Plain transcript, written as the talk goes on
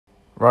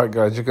Right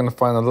guys, you're going to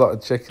find a lot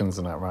of chickens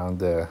in that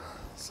round here.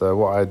 So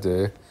what I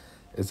do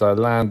is I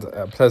land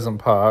at Pleasant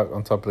Park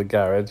on top of the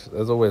garage.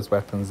 There's always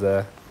weapons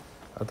there.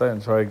 I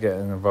don't try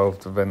getting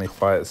involved with any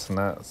fights and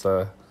that,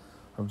 so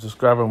I'm just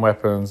grabbing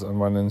weapons and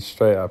running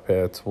straight up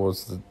here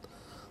towards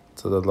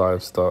the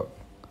livestock.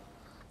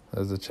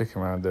 There's a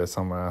chicken around there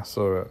somewhere, I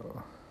saw it.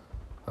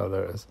 Oh,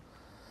 there it is.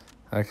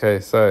 Okay,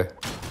 so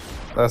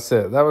that's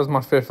it. That was my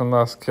 5th and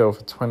last kill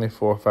for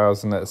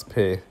 24,000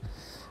 XP.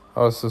 I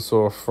also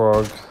saw a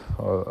frog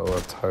or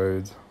a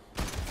toad.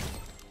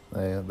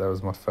 Yeah, that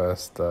was my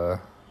first. That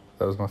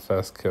was my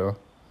first kill.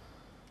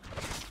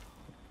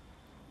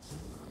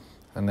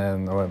 And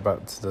then I went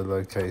back to the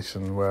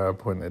location where I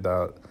pointed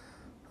out.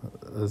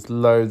 There's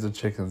loads of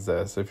chickens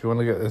there. So if you want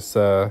to get this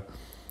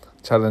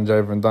challenge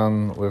over and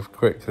done with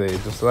quickly,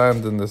 just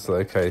land in this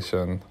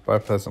location by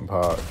Pleasant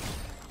Park,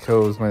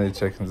 kill as many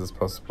chickens as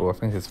possible. I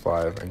think it's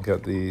 5, and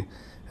get the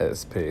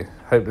XP.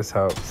 Hope this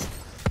helps.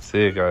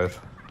 See you guys.